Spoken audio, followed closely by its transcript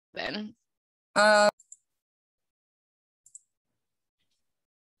Then.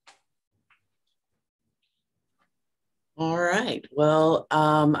 All right. Well,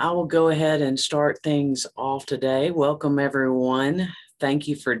 I will go ahead and start things off today. Welcome, everyone. Thank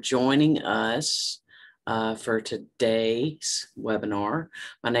you for joining us for today's webinar.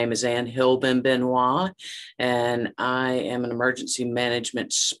 My name is Ann Hilben Benoit, and I am an emergency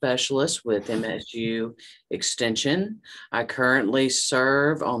management specialist with MSU Extension. I currently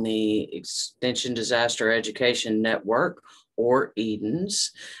serve on the Extension Disaster Education Network, or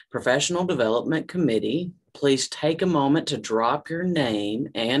EDENS, Professional Development Committee. Please take a moment to drop your name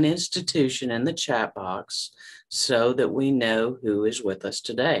and institution in the chat box so that we know who is with us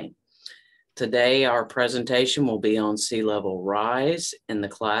today. Today, our presentation will be on sea level rise in the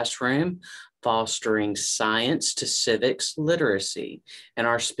classroom, fostering science to civics literacy. And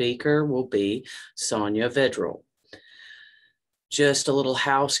our speaker will be Sonia Vidrell. Just a little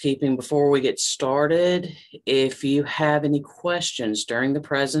housekeeping before we get started. If you have any questions during the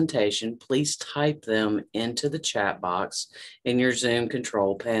presentation, please type them into the chat box in your Zoom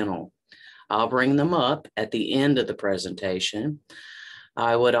control panel. I'll bring them up at the end of the presentation.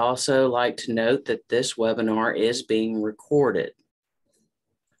 I would also like to note that this webinar is being recorded.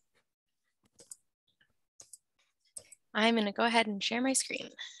 I'm going to go ahead and share my screen.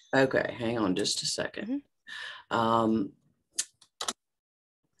 Okay, hang on just a second. I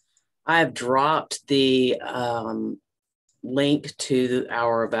have dropped the link to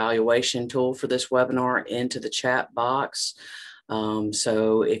our evaluation tool for this webinar into the chat box.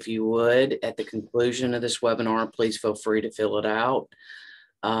 So if you would, at the conclusion of this webinar, please feel free to fill it out.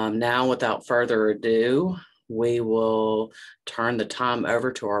 Now, without further ado, we will turn the time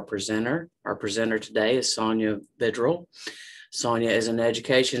over to our presenter. Our presenter today is Sonia Vidrell. Sonia is an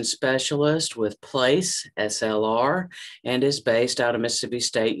education specialist with PLACE, SLR, and is based out of Mississippi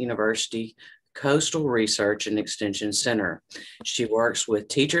State University Coastal Research and Extension Center. She works with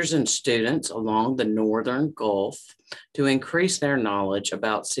teachers and students along the Northern Gulf to increase their knowledge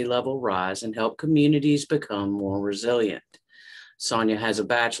about sea level rise and help communities become more resilient. Sonia has a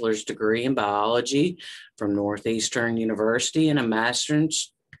bachelor's degree in biology from Northeastern University and a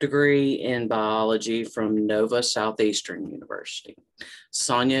master's degree in biology from Nova Southeastern University.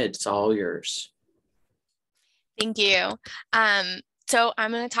 Sonia, it's all yours. Thank you. So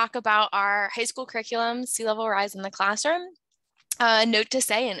I'm going to talk about our high school curriculum, Sea Level Rise in the Classroom. Note to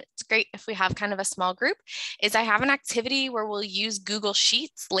say, and it's great if we have kind of a small group, is I have an activity where we'll use Google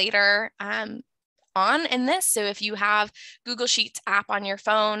Sheets later on in this. So if you have Google Sheets app on your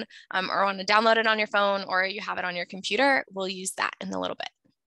phone or want to download it on your phone or you have it on your computer, we'll use that in a little bit.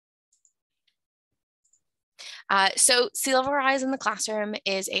 So Sea Level Rise in the Classroom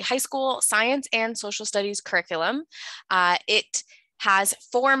is a high school science and social studies curriculum. It has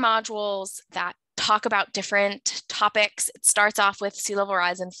 4 modules that talk about different topics. It starts off with sea level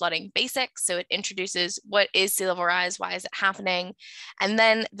rise and flooding basics. So it introduces what is sea level rise, why is it happening? And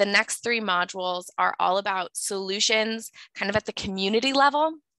then the next 3 modules are all about solutions kind of at the community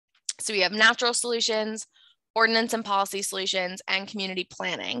level. So we have natural solutions, ordinance and policy solutions, and community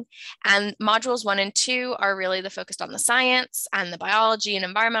planning. And modules 1 and 2 are really focused on the science and the biology and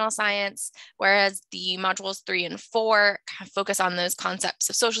environmental science, whereas the modules 3 and 4 kind of focus on those concepts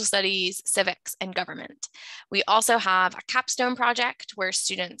of social studies, civics, and government. We also have a capstone project where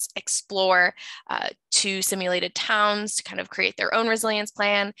students explore 2 simulated towns to kind of create their own resilience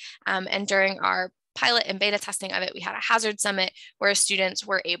plan. And during our pilot and beta testing of it, we had a hazard summit where students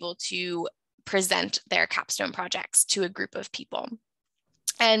were able to present their capstone projects to a group of people.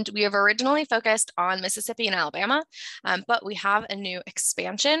 And we have originally focused on Mississippi and Alabama, but we have a new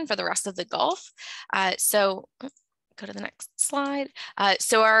expansion for the rest of the Gulf. So go to the next slide.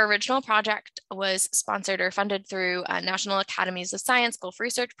 So our original project was sponsored or funded through National Academies of Science Gulf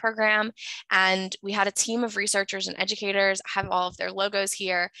Research Program. And we had a team of researchers and educators, have all of their logos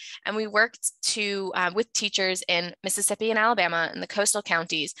here. And we worked with teachers in Mississippi and Alabama and the coastal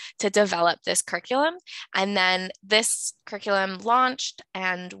counties to develop this curriculum. And then this curriculum launched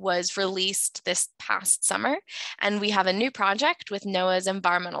and was released this past summer. And we have a new project with NOAA's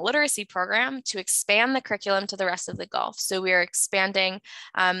Environmental Literacy Program to expand the curriculum to the rest of the Gulf. So we are expanding,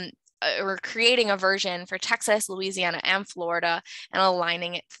 we're creating a version for Texas, Louisiana, and Florida, and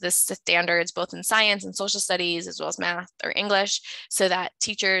aligning it to the standards both in science and social studies, as well as math or English, so that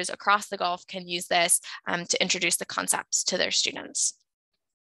teachers across the Gulf can use this to introduce the concepts to their students.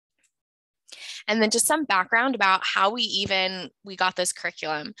 And then just some background about how we got this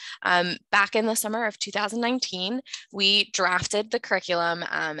curriculum. Back in the summer of 2019, we drafted the curriculum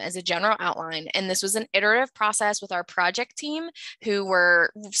as a general outline. And this was an iterative process with our project team, who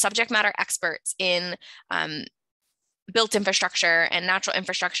were subject matter experts in built infrastructure and natural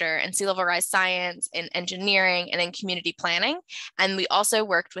infrastructure and sea level rise science and engineering and in community planning. And we also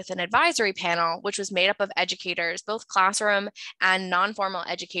worked with an advisory panel, which was made up of educators, both classroom and non-formal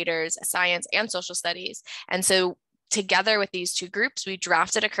educators, science and social studies. And so together with these two groups, we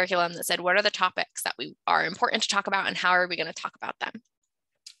drafted a curriculum that said, what are the topics that are important to talk about and how are we going to talk about them?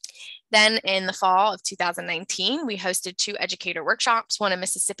 Then in the fall of 2019, we hosted 2 educator workshops, one in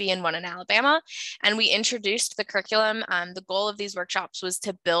Mississippi and one in Alabama, and we introduced the curriculum. The goal of these workshops was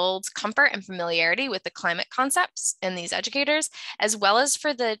to build comfort and familiarity with the climate concepts in these educators, as well as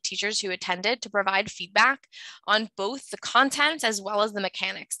for the teachers who attended to provide feedback on both the content as well as the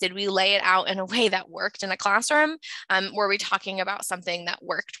mechanics. Did we lay it out in a way that worked in a classroom? Were we talking about something that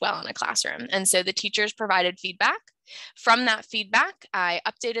worked well in a classroom? And so the teachers provided feedback. From that feedback, I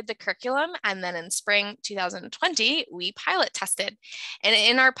updated the curriculum, and then in spring 2020, we pilot tested. And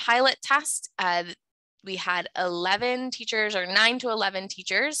in our pilot test, we had 11 teachers, or 9 to 11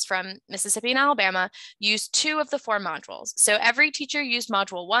 teachers from Mississippi and Alabama use 2 of the 4 modules. So every teacher used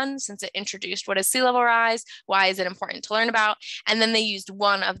module 1, since it introduced what is sea level rise, why is it important to learn about, and then they used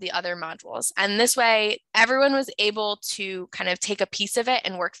 1 of the other modules. And this way, everyone was able to kind of take a piece of it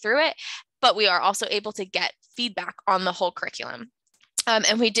and work through it, but we are also able to get feedback on the whole curriculum.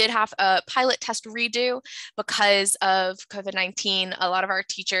 And we did have a pilot test redo because of COVID-19. A lot of our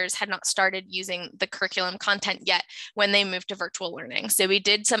teachers had not started using the curriculum content yet when they moved to virtual learning. So we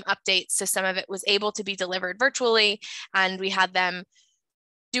did some updates. So some of it was able to be delivered virtually, and we had them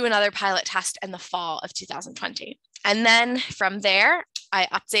do another pilot test in the fall of 2020. And then from there, I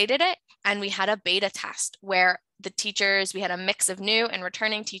updated it, and we had a beta test where the teachers, we had a mix of new and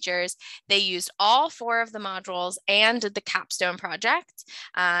returning teachers. They used all 4 of the modules and did the capstone project.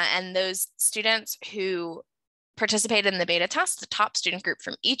 And those students who participated in the beta test, the top student group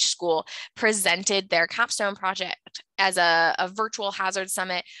from each school presented their capstone project as a virtual hazard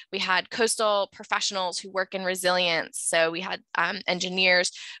summit. We had coastal professionals who work in resilience. So we had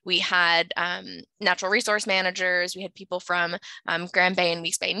engineers, we had natural resource managers, we had people from Grand Bay and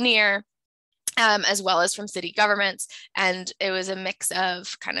Weeks Bay near, as well as from city governments. And it was a mix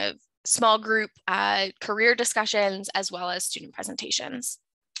of kind of small group career discussions as well as student presentations.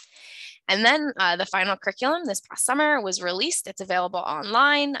 And then the final curriculum this past summer was released. It's available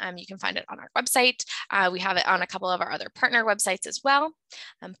online. You can find it on our website. We have it on a couple of our other partner websites as well.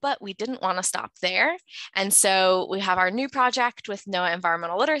 But we didn't want to stop there. And so we have our new project with NOAA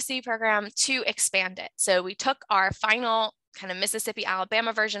Environmental Literacy Program to expand it. So we took our final kind of Mississippi,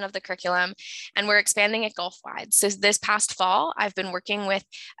 Alabama version of the curriculum, and we're expanding it Gulf-wide. So this past fall, I've been working with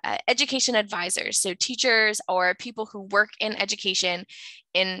education advisors, so teachers or people who work in education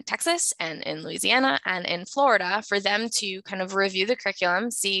in Texas and in Louisiana and in Florida, for them to kind of review the curriculum,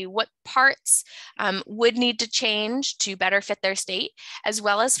 see what parts would need to change to better fit their state, as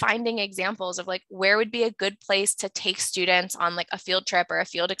well as finding examples of like where would be a good place to take students on like a field trip or a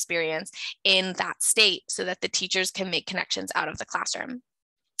field experience in that state so that the teachers can make connections out of the classroom.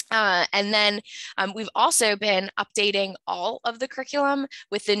 And then we've also been updating all of the curriculum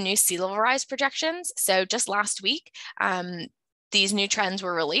with the new sea level rise projections. So just last week, these new trends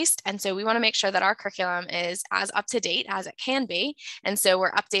were released. And so we want to make sure that our curriculum is as up to date as it can be. And so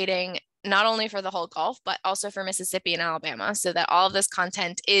we're updating not only for the whole Gulf, but also for Mississippi and Alabama, so that all of this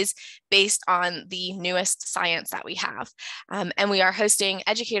content is based on the newest science that we have. And we are hosting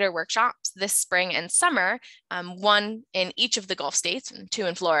educator workshops this spring and summer, 1 in each of the Gulf states and 2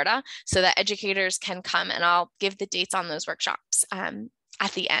 in Florida, so that educators can come, and I'll give the dates on those workshops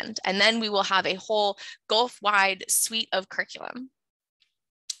at the end. And then we will have a whole Gulf-wide suite of curriculum.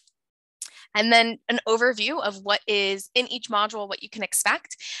 And then an overview of what is in each module, what you can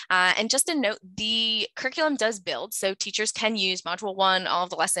expect. And just a note, the curriculum does build. So teachers can use module 1, all of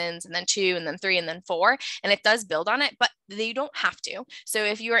the lessons, and then 2, and then 3, and then 4, and it does build on it, but they don't have to. So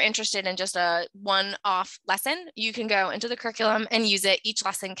if you are interested in just a one-off lesson, you can go into the curriculum and use it. Each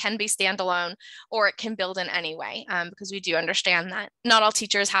lesson can be standalone, or it can build in any way, because we do understand that not all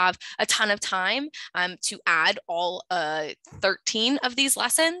teachers have a ton of time to add all 13 of these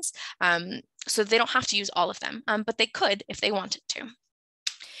lessons. So they don't have to use all of them, but they could if they wanted to.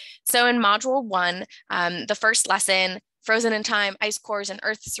 So in module 1, the first lesson frozen in time, ice cores, and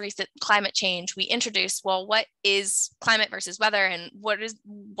Earth's recent climate change, we introduce, well, what is climate versus weather, and what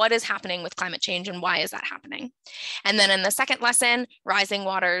is happening with climate change, and why is that happening? And then in the second lesson, Rising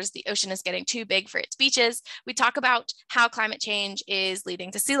Waters, the ocean is getting too big for its beaches, we talk about how climate change is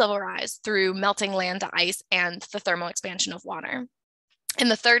leading to sea level rise through melting land to ice and the thermal expansion of water. In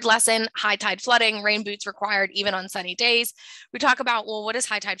the third lesson, high tide flooding, rain boots required even on sunny days, we talk about, well, what is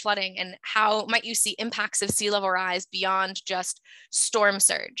high tide flooding and how might you see impacts of sea level rise beyond just storm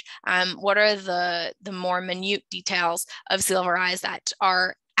surge? What are the more minute details of sea level rise that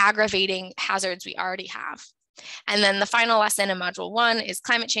are aggravating hazards we already have? And then the final lesson in Module 1 is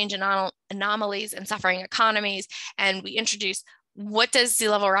climate change anomalies and suffering economies. And we introduce, what does sea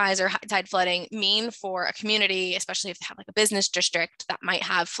level rise or high tide flooding mean for a community, especially if they have like a business district that might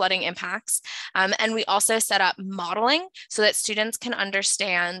have flooding impacts? And we also set up modeling so that students can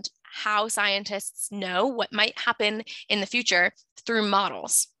understand how scientists know what might happen in the future through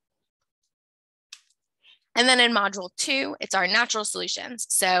models. And then in Module 2, it's our natural solutions.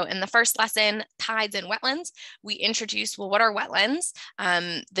 So in the first lesson, tides and wetlands, we introduce, well, what are wetlands?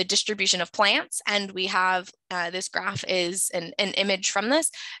 The distribution of plants. And we have, this graph is an image from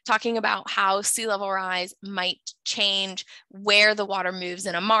this, talking about how sea level rise might change where the water moves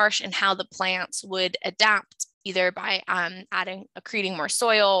in a marsh and how the plants would adapt, either by accreting more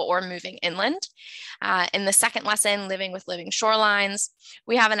soil or moving inland. In the second lesson, Living with Living Shorelines,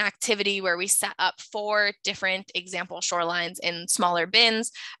 we have an activity where we set up 4 different example shorelines in smaller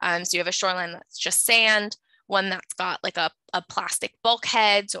bins. So you have a shoreline that's just sand, one that's got like a plastic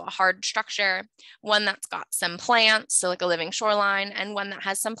bulkhead, so a hard structure, one that's got some plants, so like a living shoreline, and one that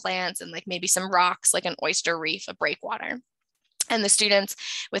has some plants and like maybe some rocks, like an oyster reef, a breakwater. And the students,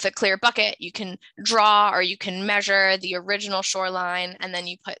 with a clear bucket, you can draw or you can measure the original shoreline, and then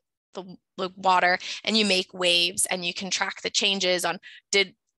you put the water and you make waves, and you can track the changes on,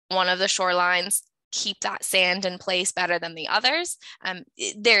 did one of the shorelines keep that sand in place better than the others?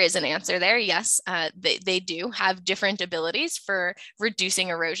 There is an answer there. Yes, they do have different abilities for reducing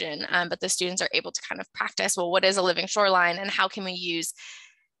erosion, but the students are able to kind of practice, well, what is a living shoreline and how can we use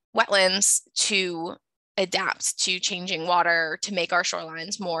wetlands to adapt to changing water to make our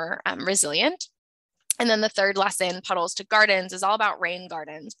shorelines more resilient. And then the third lesson, Puddles to Gardens, is all about rain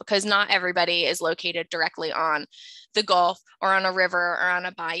gardens, because not everybody is located directly on the Gulf or on a river or on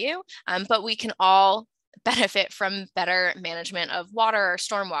a bayou, but we can all benefit from better management of water or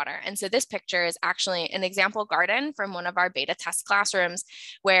stormwater. And so this picture is actually an example garden from one of our beta test classrooms,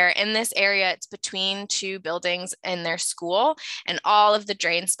 where in this area, it's between 2 buildings in their school, and all of the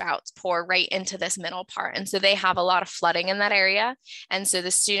drain spouts pour right into this middle part. And so they have a lot of flooding in that area. And so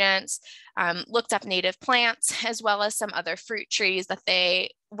the students looked up native plants as well as some other fruit trees that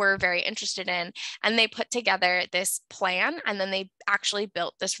they were very interested in. And they put together this plan, and then they actually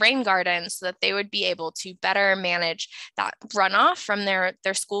built this rain garden so that they would be able to better manage that runoff from their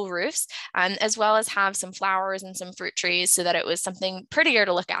school roofs, as well as have some flowers and some fruit trees so that it was something prettier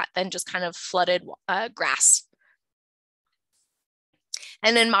to look at than just kind of flooded grass.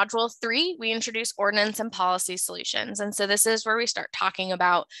 And in Module 3, we introduce ordinance and policy solutions. And so this is where we start talking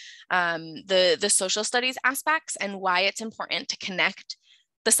about the social studies aspects and why it's important to connect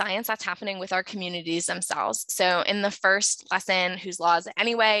the science that's happening with our communities themselves. So in the first lesson, Whose Law Is It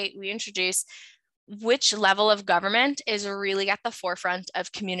Anyway?, we introduce which level of government is really at the forefront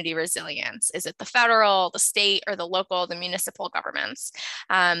of community resilience. Is it the federal, the state, or the local, the municipal governments?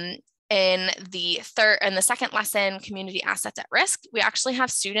 In the second lesson, Community Assets at Risk, we actually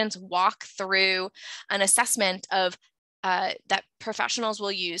have students walk through an assessment of that professionals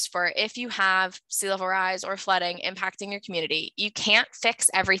will use for if you have sea level rise or flooding impacting your community. You can't fix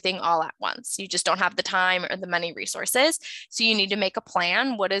everything all at once. You just don't have the time or the money resources. So you need to make a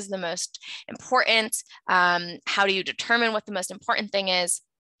plan. What is the most important? How do you determine what the most important thing is?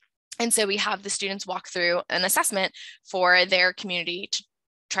 And so we have the students walk through an assessment for their community to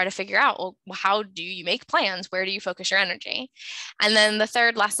try to figure out, well, how do you make plans? Where do you focus your energy? And then the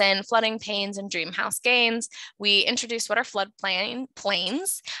third lesson, Flooding Pains and Dream House Gains, we introduce what are floodplain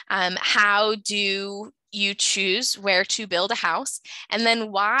plains, how do you choose where to build a house, and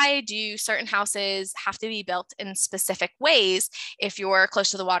then why do certain houses have to be built in specific ways if you're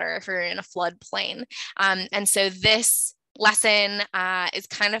close to the water, if you're in a floodplain. And so this lesson is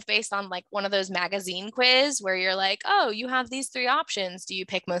kind of based on like one of those magazine quiz where you're like, oh, you have these 3 options. Do you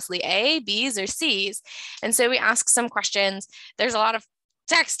pick mostly A, B's, or C's? And so we ask some questions. There's a lot of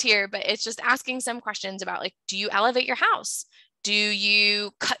text here, but it's just asking some questions about like, do you elevate your house? Do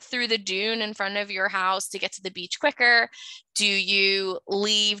you cut through the dune in front of your house to get to the beach quicker? Do you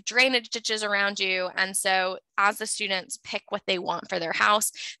leave drainage ditches around you? And so as the students pick what they want for their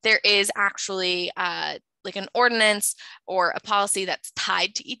house, there is actually like an ordinance or a policy that's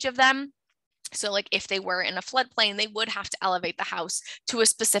tied to each of them. So like if they were in a floodplain, they would have to elevate the house to a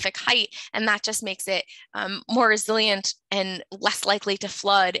specific height. And that just makes it more resilient and less likely to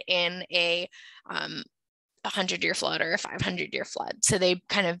flood in a 100-year flood or a 500-year flood. So they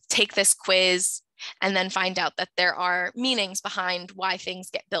kind of take this quiz and then find out that there are meanings behind why things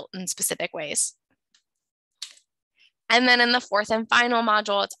get built in specific ways. And then in the fourth and final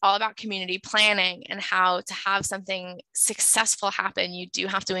module, it's all about community planning and how to have something successful happen. You do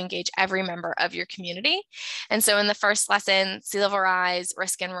have to engage every member of your community. And so in the first lesson, Sea Level Rise,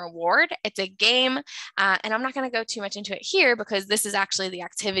 Risk and Reward, it's a game. And I'm not going to go too much into it here because this is actually the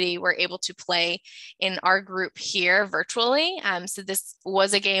activity we're able to play in our group here virtually. So this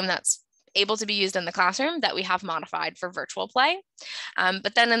was a game that's able to be used in the classroom that we have modified for virtual play.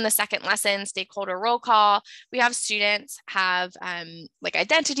 But then in the second lesson, stakeholder roll call, we have students have like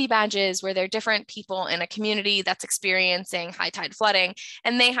identity badges where they're different people in a community that's experiencing high tide flooding,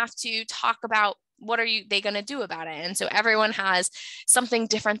 and they have to talk about what are they going to do about it. And so everyone has something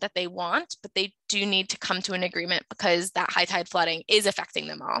different that they want, but they do need to come to an agreement because that high tide flooding is affecting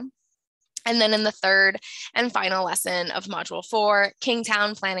them all. And then in the third and final lesson of Module 4,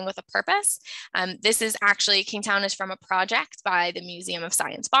 Kingtown Planning with a Purpose. This is actually, Kingtown is from a project by the Museum of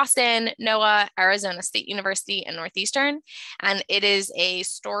Science Boston, NOAA, Arizona State University, and Northeastern. And it is a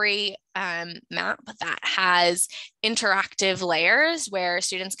story map that has interactive layers where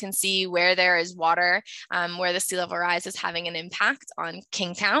students can see where there is water, where the sea level rise is having an impact on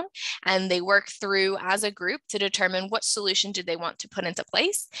Kingtown. And they work through as a group to determine what solution do they want to put into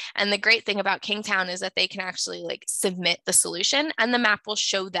place. And the great thing about Kingtown is that they can actually like submit the solution and the map will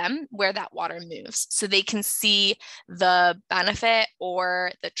show them where that water moves. So they can see the benefit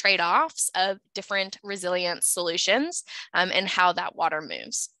or the trade-offs of different resilience solutions and how that water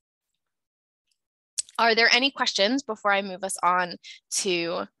moves. Are there any questions before I move us on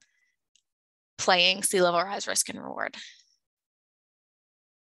to playing Sea Level Rise, Risk and Reward?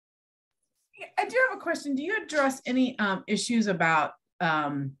 I do have a question. Do you address any issues about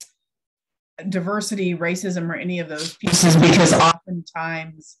diversity, racism, or any of those pieces? Because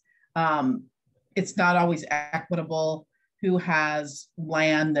oftentimes it's not always equitable who has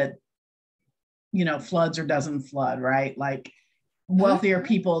land that, you know, floods or doesn't flood, right? Like wealthier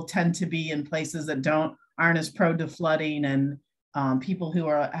people tend to be in places that aren't as prone to flooding, and people who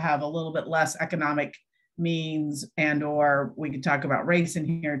have a little bit less economic means, and or we could talk about race in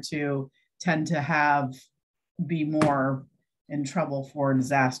here too, tend to be more in trouble for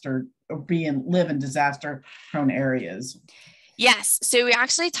disaster or live in disaster prone areas. Yes, so we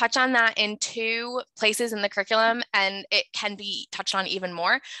actually touch on that in 2 places in the curriculum, and it can be touched on even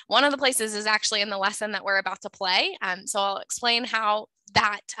more. One of the places is actually in the lesson that we're about to play. So I'll explain how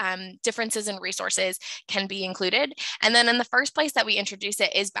that differences in resources can be included. And then in the first place that we introduce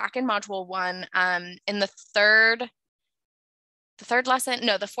it is back in Module 1 in the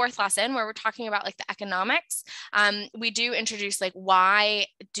fourth lesson where we're talking about like the economics. We do introduce like why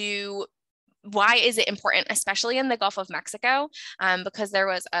is it important, especially in the Gulf of Mexico, because there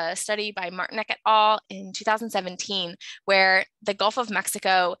was a study by Martinick et al. In 2017, where the Gulf of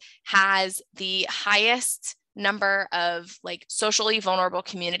Mexico has the highest number of like socially vulnerable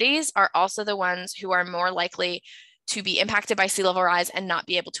communities, are also the ones who are more likely to be impacted by sea level rise and not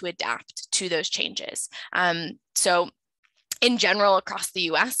be able to adapt to those changes. So in general, across the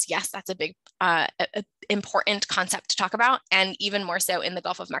US, yes, that's a big important concept to talk about, and even more so in the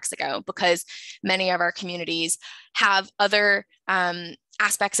Gulf of Mexico, because many of our communities have other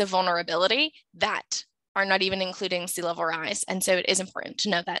aspects of vulnerability that are not even including sea level rise. And so it is important to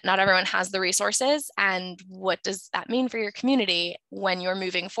know that not everyone has the resources, and what does that mean for your community when you're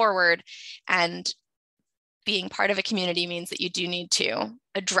moving forward. And being part of a community means that you do need to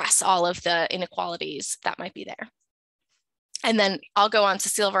address all of the inequalities that might be there. And then I'll go on to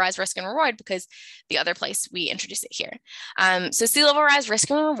Sea Level Rise, Risk and Reward, because the other place we introduce it here. So Sea Level Rise, Risk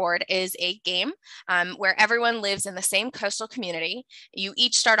and Reward is a game where everyone lives in the same coastal community. You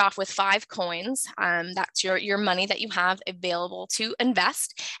each start off with 5 coins. That's your money that you have available to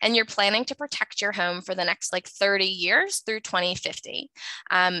invest, and you're planning to protect your home for the next like 30 years through 2050.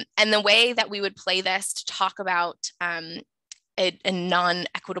 And the way that we would play this to talk about a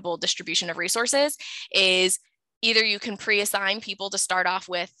non-equitable distribution of resources is either you can pre-assign people to start off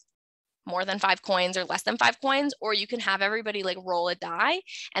with more than 5 coins or less than 5 coins, or you can have everybody like roll a die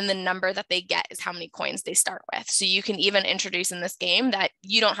and the number that they get is how many coins they start with. So you can even introduce in this game that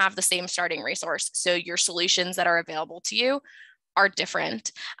you don't have the same starting resource. So your solutions that are available to you are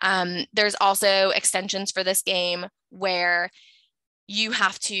different. There's also extensions for this game where you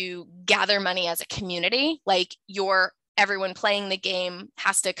have to gather money as a community, like everyone playing the game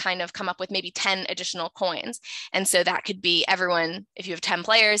has to kind of come up with maybe 10 additional coins. And so that could be everyone, if you have 10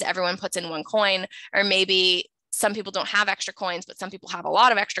 players, everyone puts in 1 coin, or maybe some people don't have extra coins, but some people have a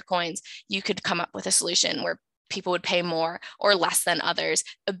lot of extra coins. You could come up with a solution where people would pay more or less than others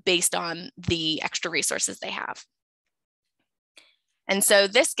based on the extra resources they have. And so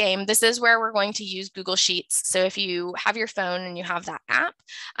this is where we're going to use Google Sheets. So if you have your phone and you have that app,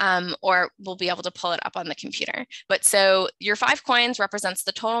 or we'll be able to pull it up on the computer. But so your 5 coins represents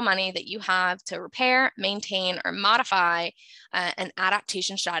the total money that you have to repair, maintain, or modify an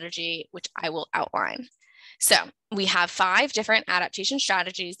adaptation strategy, which I will outline. So we have 5 different adaptation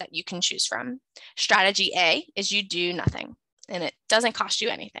strategies that you can choose from. Strategy A is you do nothing, and it doesn't cost you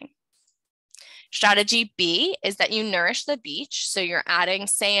anything. Strategy B is that you nourish the beach. So you're adding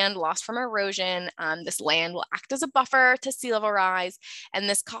sand lost from erosion. This land will act as a buffer to sea level rise, and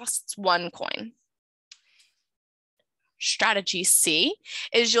this costs 1 coin. Strategy C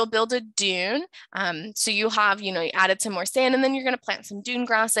is you'll build a dune. So you have, you added some more sand, and then you're going to plant some dune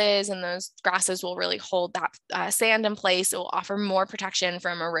grasses, and those grasses will really hold that sand in place. It will offer more protection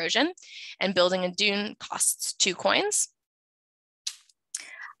from erosion, and building a dune costs 2 coins.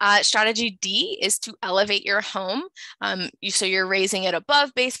 Strategy D is to elevate your home. So you're raising it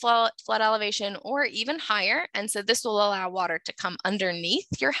above base flood elevation or even higher. And so this will allow water to come underneath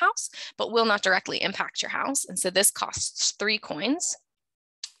your house, but will not directly impact your house. And so this costs 3 coins.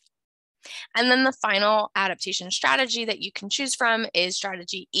 And then the final adaptation strategy that you can choose from is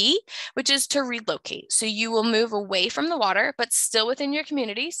strategy E, which is to relocate. So you will move away from the water, but still within your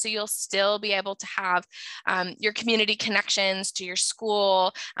community. So you'll still be able to have your community connections to your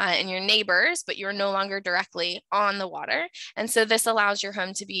school and your neighbors, but you're no longer directly on the water. And so this allows your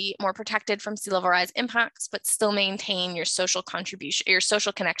home to be more protected from sea level rise impacts, but still maintain your social contribution, your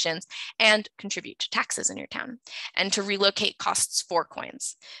social connections, and contribute to taxes in your town. And to relocate costs 4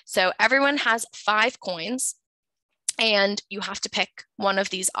 coins. So everyone has 5 coins, and you have to pick one of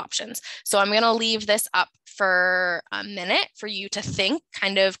these options. So I'm going to leave this up for a minute for you to think,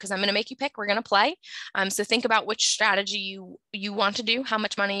 kind of, because I'm going to make you pick. We're going to play. So think about which strategy you want to do, how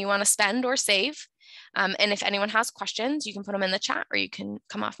much money you want to spend or save. And if anyone has questions, you can put them in the chat, or you can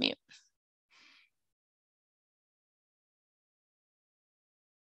come off mute.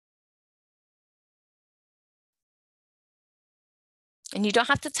 And you don't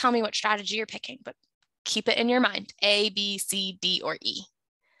have to tell me what strategy you're picking, but keep it in your mind, A, B, C, D, or E.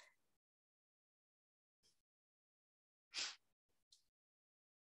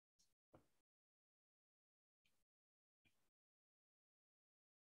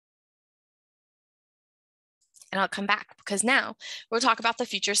 And I'll come back because now we'll talk about the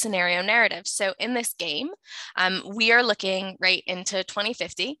future scenario narrative. So in this game, we are looking right into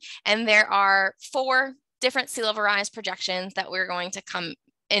 2050, and there are 4 different sea level rise projections that we're going to come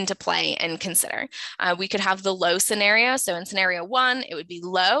into play and consider. We could have the low scenario. So in scenario 1, it would be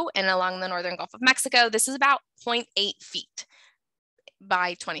low, and along the northern Gulf of Mexico, this is about 0.8 feet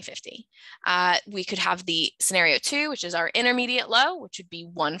by 2050. We could have the scenario 2, which is our intermediate low, which would be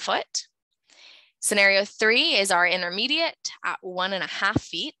 1 foot. Scenario 3 is our intermediate at 1.5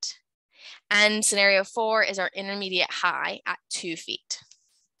 feet. And scenario 4 is our intermediate high at 2 feet.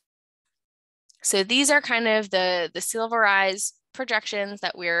 So these are kind of the sea level rise projections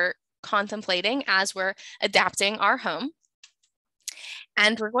that we're contemplating as we're adapting our home.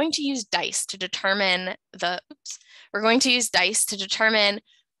 And we're going to use dice to determine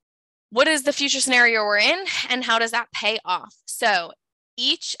what is the future scenario we're in and how does that pay off. So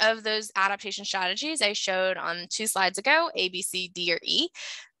each of those adaptation strategies I showed on 2 slides ago, A, B, C, D, or E,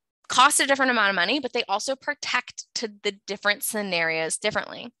 cost a different amount of money, but they also protect to the different scenarios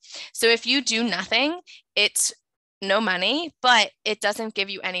differently. So if you do nothing, it's no money, but it doesn't give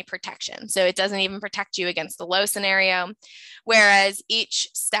you any protection. So it doesn't even protect you against the low scenario, whereas each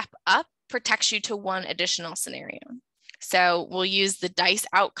step up protects you to 1 additional scenario. So we'll use the dice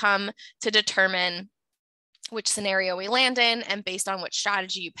outcome to determine which scenario we land in, and based on which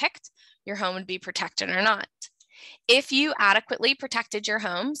strategy you picked, your home would be protected or not. If you adequately protected your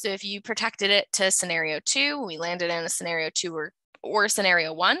home, so if you protected it to scenario 2, we landed in a scenario 2 or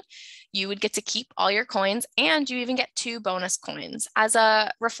scenario 1, you would get to keep all your coins, and you even get 2 bonus coins as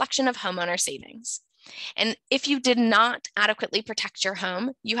a reflection of homeowner savings. And if you did not adequately protect your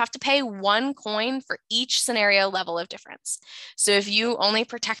home, you have to pay 1 coin for each scenario level of difference. So if you only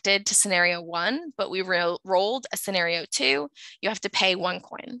protected to scenario 1, but we rolled a scenario 2, you have to pay 1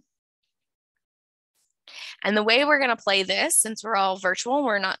 coin. And the way we're going to play this, since we're all virtual,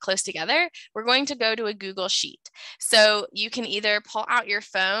 we're not close together, we're going to go to a Google Sheet. So you can either pull out your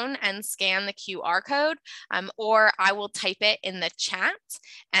phone and scan the QR code, or I will type it in the chat,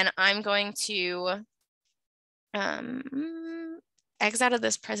 and I'm going to exit out of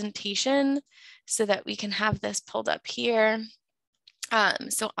this presentation so that we can have this pulled up here.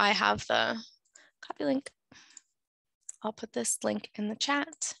 So I have the copy link. I'll put this link in the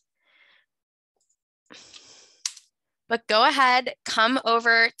chat. But go ahead, come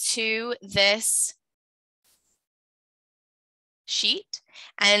over to this sheet,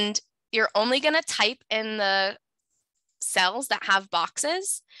 and you're only going to type in the cells that have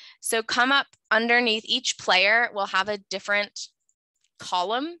boxes. So come up underneath each player, we'll have a different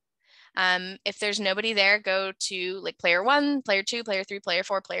column. If there's nobody there, go to like player 1, player 2, player 3, player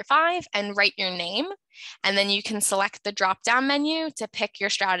 4, player 5, and write your name. And then you can select the drop-down menu to pick your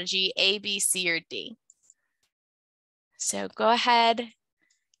strategy A, B, C, or D. So go ahead,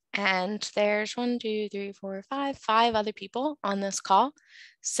 and there's 1, 2, 3, 4, 5 other people on this call.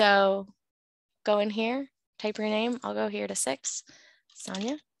 So go in here, type your name. I'll go here to 6,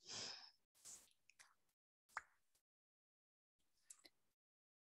 Sonia.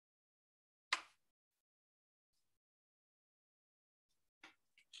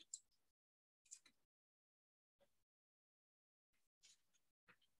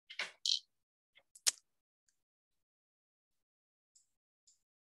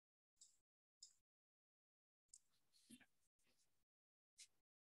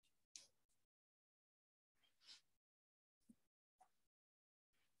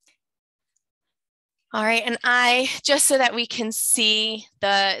 All right, and just so that we can see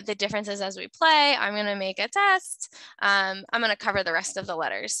the differences as we play, I'm gonna make a test. I'm gonna cover the rest of the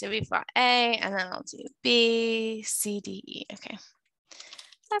letters. So we've got A, and then I'll do B, C, D, E, okay.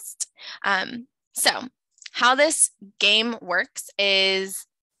 Test. So how this game works is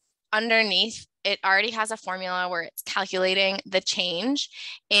underneath, it already has a formula where it's calculating the change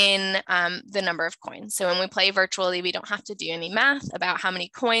in the number of coins. So when we play virtually, we don't have to do any math about how many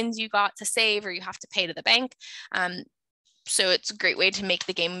coins you got to save or you have to pay to the bank. So it's a great way to make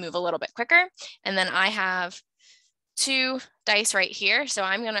the game move a little bit quicker. And then I have 2 dice right here. So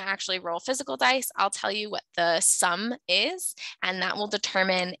I'm going to actually roll physical dice. I'll tell you what the sum is, and that will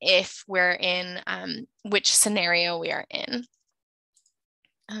determine if we're in which scenario we are in.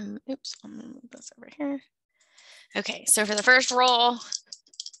 Oops, I'm gonna move this over here. Okay, so for the first roll,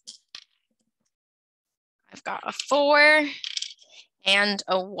 I've got a 4 and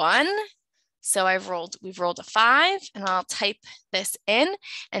a 1. So we've rolled a 5, and I'll type this in.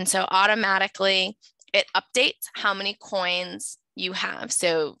 And so automatically it updates how many coins you have.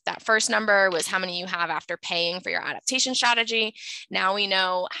 So that first number was how many you have after paying for your adaptation strategy. Now we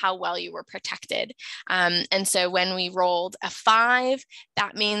know how well you were protected. And so when we rolled a 5,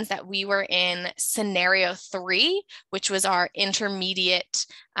 that means that we were in scenario 3, which was our intermediate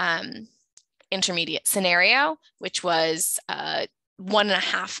scenario, which was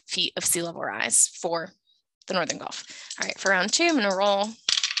 1.5 feet of sea level rise for the Northern Gulf. All right, for round 2, I'm gonna roll.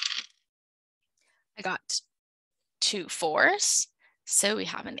 I got 2 4s, so we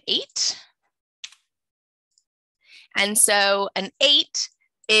have an 8. And so an 8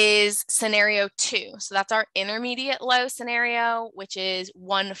 is scenario 2. So that's our intermediate low scenario, which is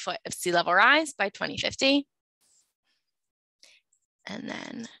 1 foot of sea level rise by 2050. And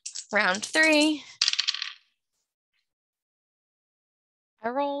then round 3, I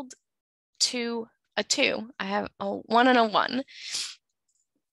rolled a 2. I have a 1 and a 1.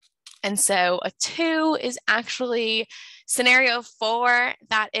 And so a 2 is actually scenario 4.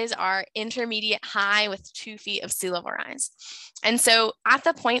 That is our intermediate high with 2 feet of sea level rise. And so at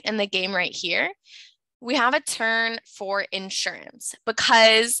the point in the game right here, we have a turn for insurance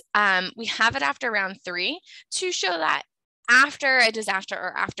because we have it after round 3 to show that after a disaster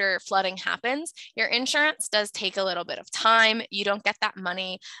or after flooding happens, your insurance does take a little bit of time. You don't get that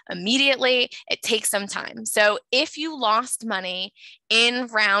money immediately. It takes some time. So if you lost money in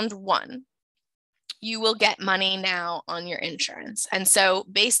round 1, you will get money now on your insurance. And so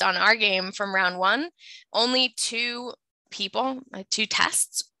based on our game from round 1, only 2 people, 2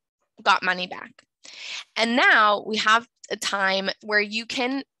 tests got money back. And now we have a time where you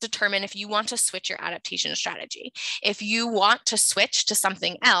can determine if you want to switch your adaptation strategy. If you want to switch to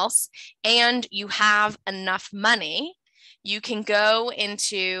something else and you have enough money, you can go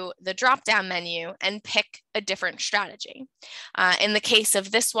into the drop-down menu and pick a different strategy. In the case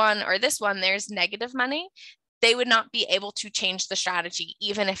of this one or this one, there's negative money. They would not be able to change the strategy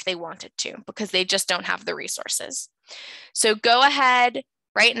even if they wanted to, because they just don't have the resources. So go ahead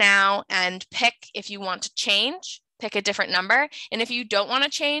right now and pick if you want to change, pick a different number. And if you don't want to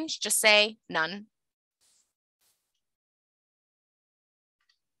change, just say none.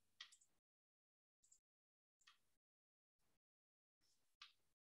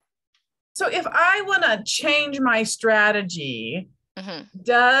 So if I want to change my strategy,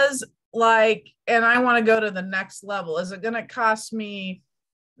 does like, and I want to go to the next level, is it going to cost me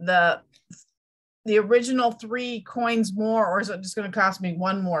the original 3 coins more, or is it just going to cost me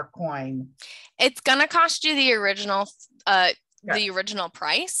 1 more coin? It's going to cost you the original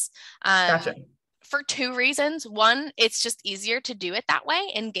price. Gotcha. For 2 reasons. One, it's just easier to do it that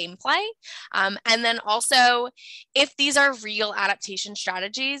way in gameplay. And then also, if these are real adaptation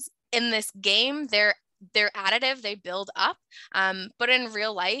strategies in this game, they're additive, they build up. But in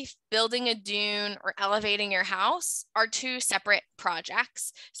real life, building a dune or elevating your house are 2 separate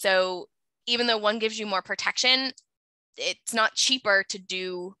projects. So even though one gives you more protection, it's not cheaper to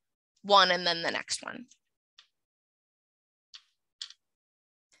do one and then the next one.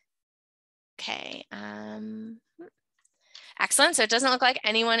 Okay. Excellent. So it doesn't look like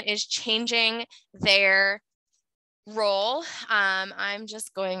anyone is changing their role. I'm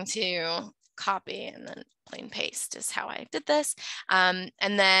just going to copy and then plain paste is how I did this. And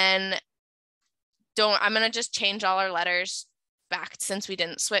then I'm going to just change all our letters back since we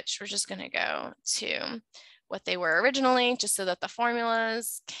didn't switch. We're just going to go to what they were originally, just so that the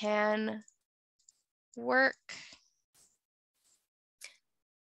formulas can work.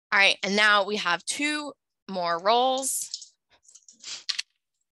 All right, and now we have 2 more roles.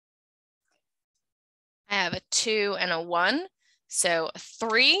 I have a 2 and a 1, so a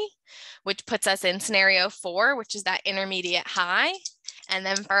 3, which puts us in scenario 4, which is that intermediate high. And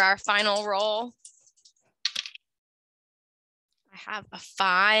then for our final role, I have a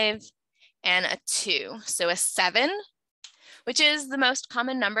 5 and a 2, so a 7, which is the most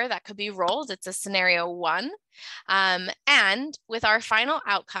common number that could be rolled. It's a scenario 1. And with our final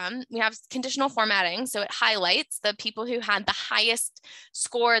outcome, we have conditional formatting. So it highlights the people who had the highest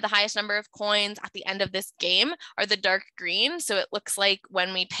score, the highest number of coins at the end of this game are the dark green. So it looks like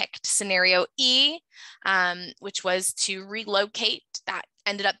when we picked scenario E, which was to relocate, that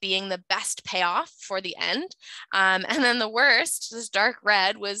ended up being the best payoff for the end. And then the worst, this dark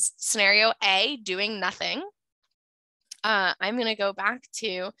red, was scenario A, doing nothing. I'm going to go back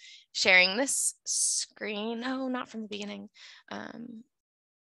to sharing this screen. No, not from the beginning. I'm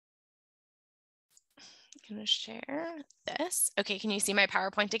going to share this. Okay, can you see my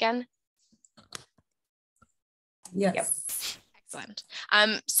PowerPoint again? Yes. Yep. Excellent.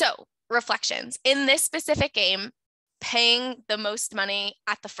 So reflections. In this specific game, paying the most money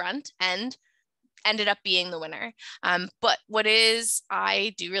at the front end ended up being the winner. But what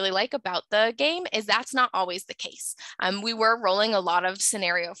I do really like about the game is that's not always the case. We were rolling a lot of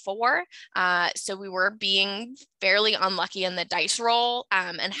scenario 4. So we were being fairly unlucky in the dice roll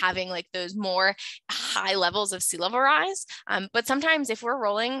and having like those more high levels of sea level rise. But sometimes if we're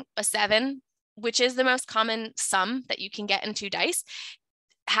rolling a 7, which is the most common sum that you can get in 2 dice,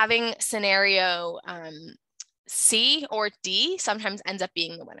 having scenario C or D sometimes ends up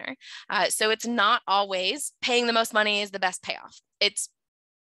being the winner. So it's not always paying the most money is the best payoff. It's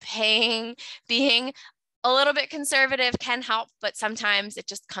being a little bit conservative can help, but sometimes it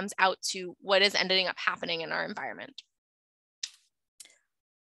just comes out to what is ending up happening in our environment.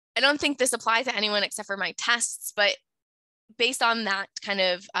 I don't think this applies to anyone except for my tests, but based on that kind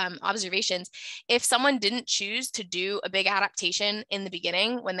of observations, if someone didn't choose to do a big adaptation in the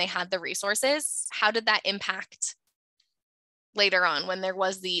beginning when they had the resources, how did that impact later on when there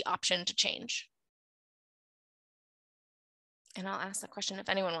was the option to change? And I'll ask the question if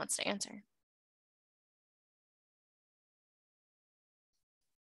anyone wants to answer.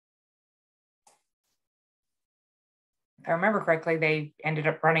 If I remember correctly, they ended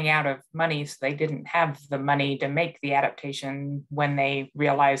up running out of money, so they didn't have the money to make the adaptation when they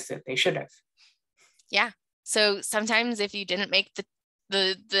realized that they should have. Yeah. So sometimes if you didn't make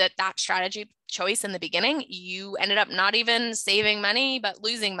that strategy choice in the beginning, you ended up not even saving money, but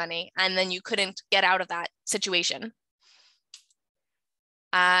losing money. And then you couldn't get out of that situation.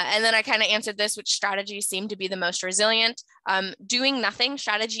 And then I kind of answered this, which strategies seem to be the most resilient. Doing nothing,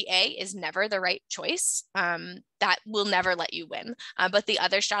 strategy A, is never the right choice. That will never let you win. But the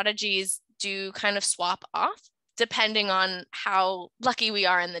other strategies do kind of swap off depending on how lucky we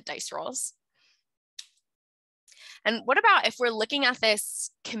are in the dice rolls. And what about if we're looking at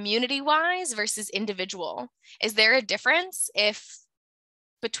this community-wise versus individual? Is there a difference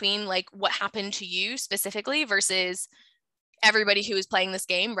between like what happened to you specifically versus everybody who was playing this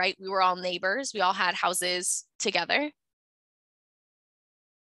game, right? We were all neighbors. We all had houses together.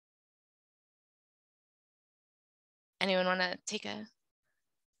 Anyone want to take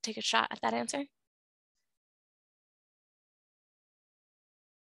a shot at that answer?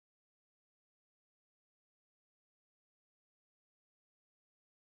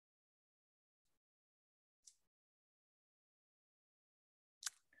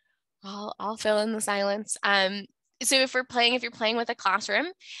 I'll fill in the silence. So if you're playing with a classroom,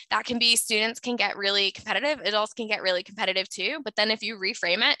 that can be students can get really competitive. Adults can get really competitive too. But then if you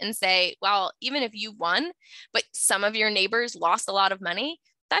reframe it and say, well, even if you won, but some of your neighbors lost a lot of money,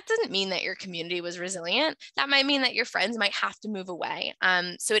 that doesn't mean that your community was resilient. That might mean that your friends might have to move away.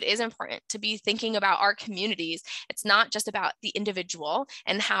 So it is important to be thinking about our communities. It's not just about the individual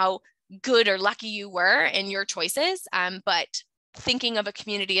and how good or lucky you were in your choices, but thinking of a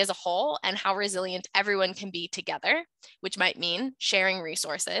community as a whole and how resilient everyone can be together, which might mean sharing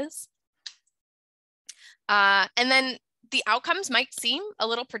resources. And then the outcomes might seem a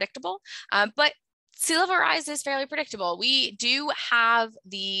little predictable, but sea level rise is fairly predictable. We do have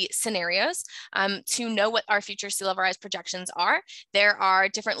the scenarios to know what our future sea level rise projections are. There are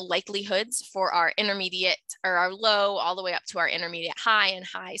different likelihoods for our intermediate or our low all the way up to our intermediate high and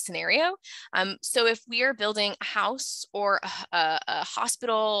high scenario. So if we are building a house or a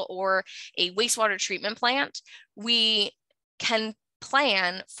hospital or a wastewater treatment plant, we can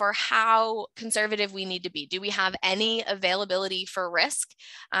plan for how conservative we need to be. Do we have any availability for risk?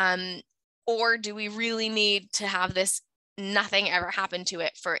 Or do we really need to have this nothing ever happen to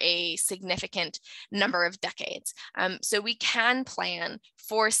it for a significant number of decades? So we can plan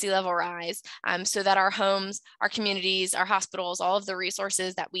for sea level rise so that our homes, our communities, our hospitals, all of the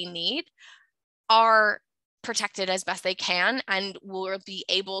resources that we need are protected as best they can and will be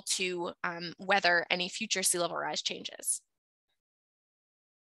able to weather any future sea level rise changes.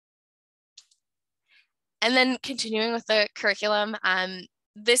 And then continuing with the curriculum,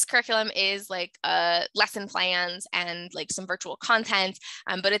 this curriculum is like lesson plans and like some virtual content,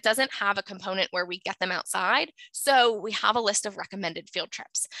 but it doesn't have a component where we get them outside. So we have a list of recommended field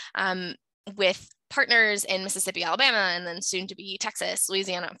trips with partners in Mississippi, Alabama, and then soon to be Texas,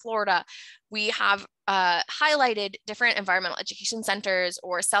 Louisiana, and Florida. We have highlighted different environmental education centers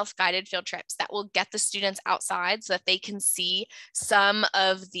or self-guided field trips that will get the students outside so that they can see some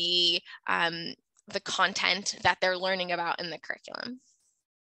of the content that they're learning about in the curriculum.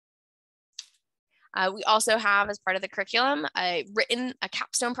 We also have, as part of the curriculum, a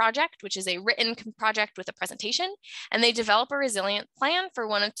capstone project, which is a written project with a presentation, and they develop a resilient plan for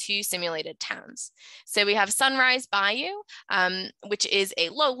one of two simulated towns. So we have Sunrise Bayou, which is a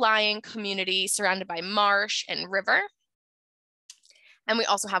low-lying community surrounded by marsh and river. And we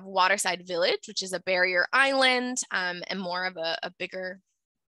also have Waterside Village, which is a barrier island and more of a bigger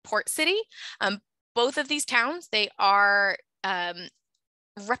port city. Both of these towns, they are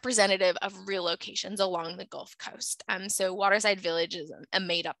representative of real locations along the Gulf Coast. So Waterside Village is a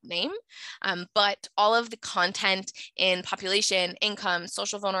made-up name, but all of the content in population, income,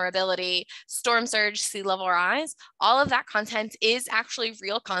 social vulnerability, storm surge, sea level rise, all of that content is actually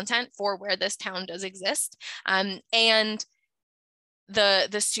real content for where this town does exist. And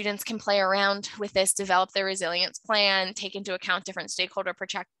the students can play around with this, develop their resilience plan, take into account different stakeholder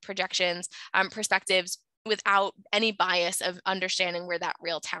projections, perspectives, without any bias of understanding where that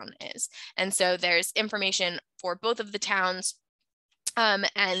real town is. And so there's information for both of the towns,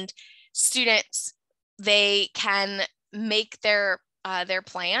 and students, they can make their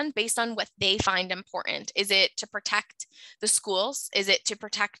plan based on what they find important. Is it to protect the schools? Is it to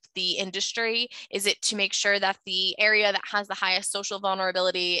protect the industry? Is it to make sure that the area that has the highest social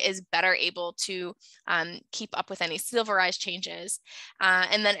vulnerability is better able to keep up with any sea level rise changes?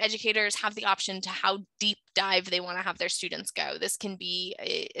 And then educators have the option to how deep dive they want to have their students go. This can be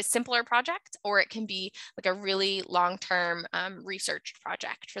a simpler project, or it can be like a really long-term research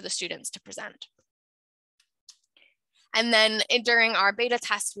project for the students to present. And then during our beta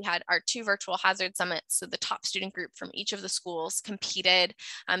test, we had our 2 virtual hazard summits. So the top student group from each of the schools competed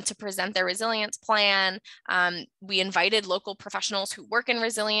to present their resilience plan. We invited local professionals who work in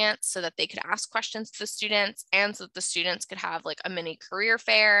resilience so that they could ask questions to the students, and so that the students could have like a mini career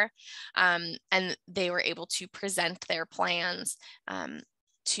fair. And they were able to present their plans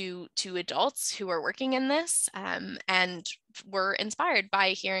to adults who are working in this, and were inspired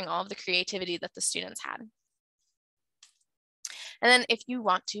by hearing all of the creativity that the students had. And then if you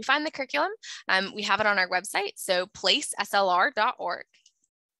want to find the curriculum, we have it on our website. So placeslr.org.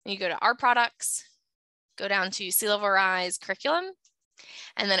 You go to our products, go down to Sea Level Rise curriculum,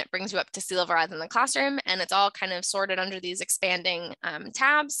 and then it brings you up to Sea Level Rise in the classroom, and it's all kind of sorted under these expanding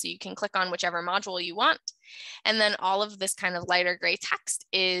tabs. So you can click on whichever module you want. And then all of this kind of lighter gray text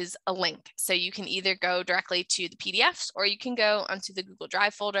is a link. So you can either go directly to the PDFs, or you can go onto the Google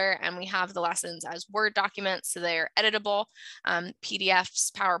Drive folder, and we have the lessons as Word documents. So they're editable,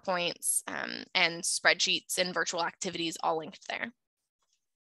 PDFs, PowerPoints, and spreadsheets and virtual activities all linked there.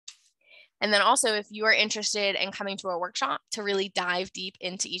 And then also, if you are interested in coming to a workshop to really dive deep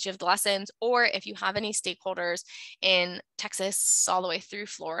into each of the lessons, or if you have any stakeholders in Texas all the way through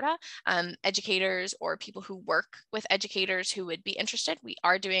Florida, educators or people who work with educators who would be interested, we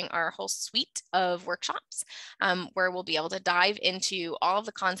are doing our whole suite of workshops where we'll be able to dive into all of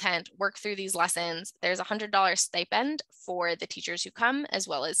the content, work through these lessons. There's a $100 stipend for the teachers who come, as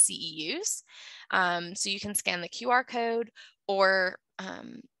well as CEUs. So you can scan the QR code, or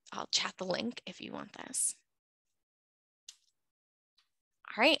I'll chat the link if you want this.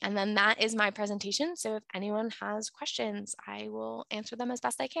 All right, and then that is my presentation. So if anyone has questions, I will answer them as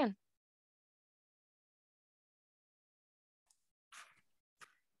best I can.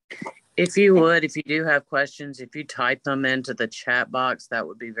 If you would, if you do have questions, if you type them into the chat box, that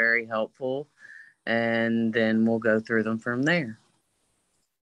would be very helpful. And then we'll go through them from there.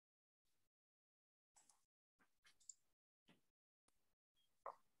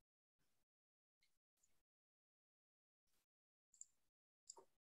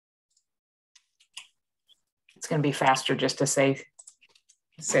 It's going to be faster just to say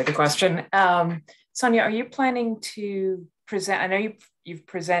the question. Sonia, are you planning to present? I know you've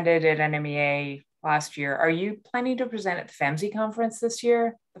presented at NMEA last year. Are you planning to present at the FEMSI conference this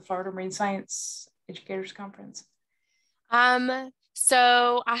year, the Florida Marine Science Educators Conference?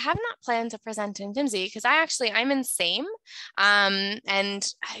 So I have not planned to present in FIMSI because I'm in SAME,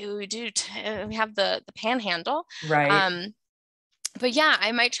 and we have the Panhandle. Right. But yeah,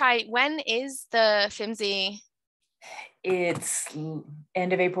 I might try. When is the FIMSI? It's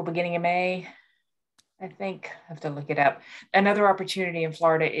end of April, beginning of May, I think. I have to look it up. Another opportunity in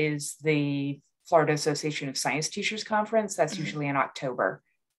Florida is the Florida Association of Science Teachers Conference. That's usually in October.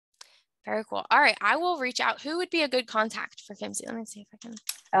 Very cool. All right, I will reach out. Who would be a good contact for FIMSI? Let me see if I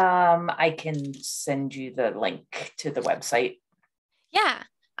can. I can send you the link to the website. Yeah.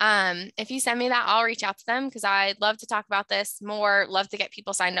 If you send me that, I'll reach out to them because I'd love to talk about this more, love to get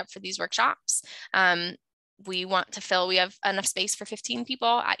people signed up for these workshops. We want to fill, we have enough space for 15 people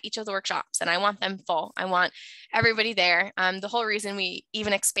at each of the workshops, and I want them full. I want everybody there. The whole reason we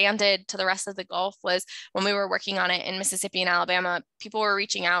even expanded to the rest of the Gulf was when we were working on it in Mississippi and Alabama, people were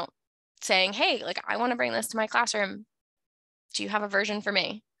reaching out saying, hey, like, I want to bring this to my classroom. Do you have a version for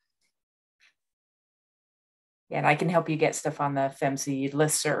me? Yeah, and I can help you get stuff on the FEMSI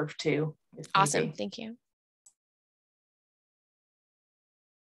listserv too. Awesome, thank you.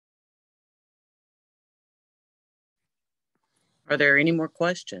 Are there any more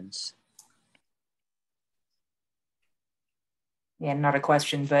questions? Yeah, not a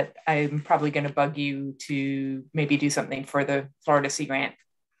question, but I'm probably going to bug you to maybe do something for the Florida Sea Grant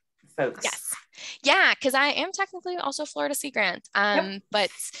folks. Yes. Yeah, because I am technically also Florida Sea Grant, but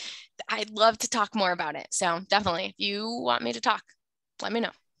I'd love to talk more about it. So definitely, if you want me to talk, let me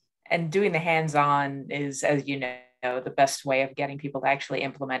know. And doing the hands-on is, as you know, the best way of getting people to actually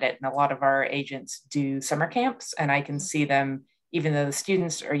implement it. And a lot of our agents do summer camps, and I can see them, even though the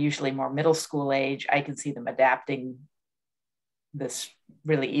students are usually more middle school age, I can see them adapting this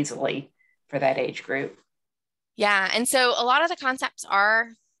really easily for that age group. Yeah, and so a lot of the concepts are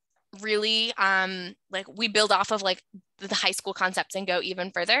really like we build off of like the high school concepts and go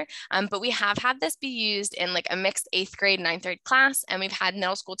even further. But we have had this be used in like a mixed 8th grade, 9th grade class, and we've had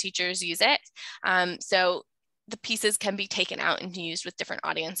middle school teachers use it. So the pieces can be taken out and used with different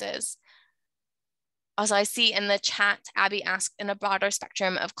audiences. Also, I see in the chat, Abby asked, in a broader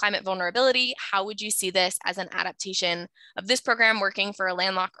spectrum of climate vulnerability, how would you see this as an adaptation of this program working for a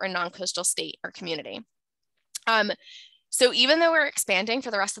landlocked or non-coastal state or community? So even though we're expanding for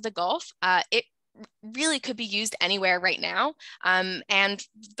the rest of the Gulf, it really could be used anywhere right now. And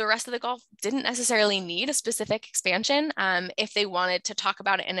the rest of the Gulf didn't necessarily need a specific expansion if they wanted to talk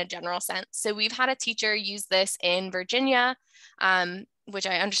about it in a general sense. So we've had a teacher use this in Virginia, which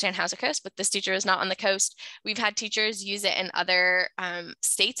I understand has a coast, but this teacher is not on the coast. We've had teachers use it in other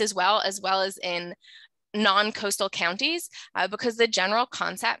states as well as in non-coastal counties, because the general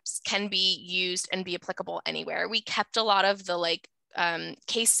concepts can be used and be applicable anywhere. We kept a lot of the like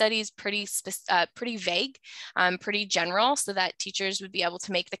case studies pretty vague, pretty general, so that teachers would be able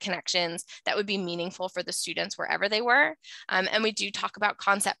to make the connections that would be meaningful for the students wherever they were. And we do talk about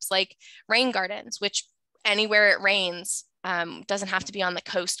concepts like rain gardens, which anywhere it rains, doesn't have to be on the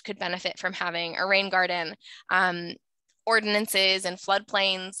coast, could benefit from having a rain garden. Ordinances and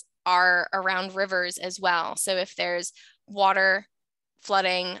floodplains are around rivers as well. So if there's water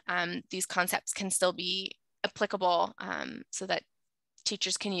flooding, these concepts can still be applicable, so that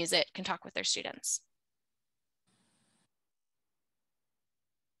teachers can use it, can talk with their students.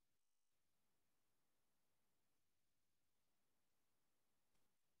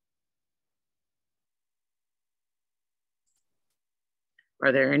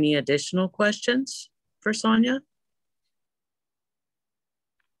 Are there any additional questions for Sonia?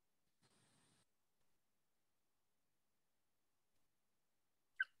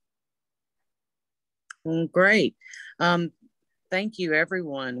 Great. Thank you,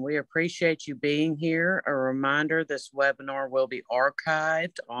 everyone. We appreciate you being here. A reminder, this webinar will be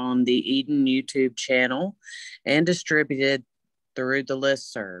archived on the Eden YouTube channel and distributed through the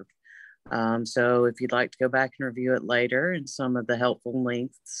listserv. So if you'd like to go back and review it later and some of the helpful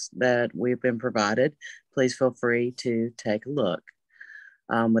links that we've been provided, please feel free to take a look.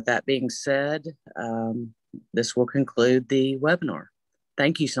 With that being said, this will conclude the webinar.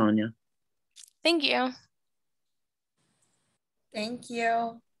 Thank you, Sonia. Thank you. Thank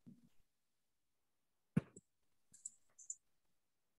you.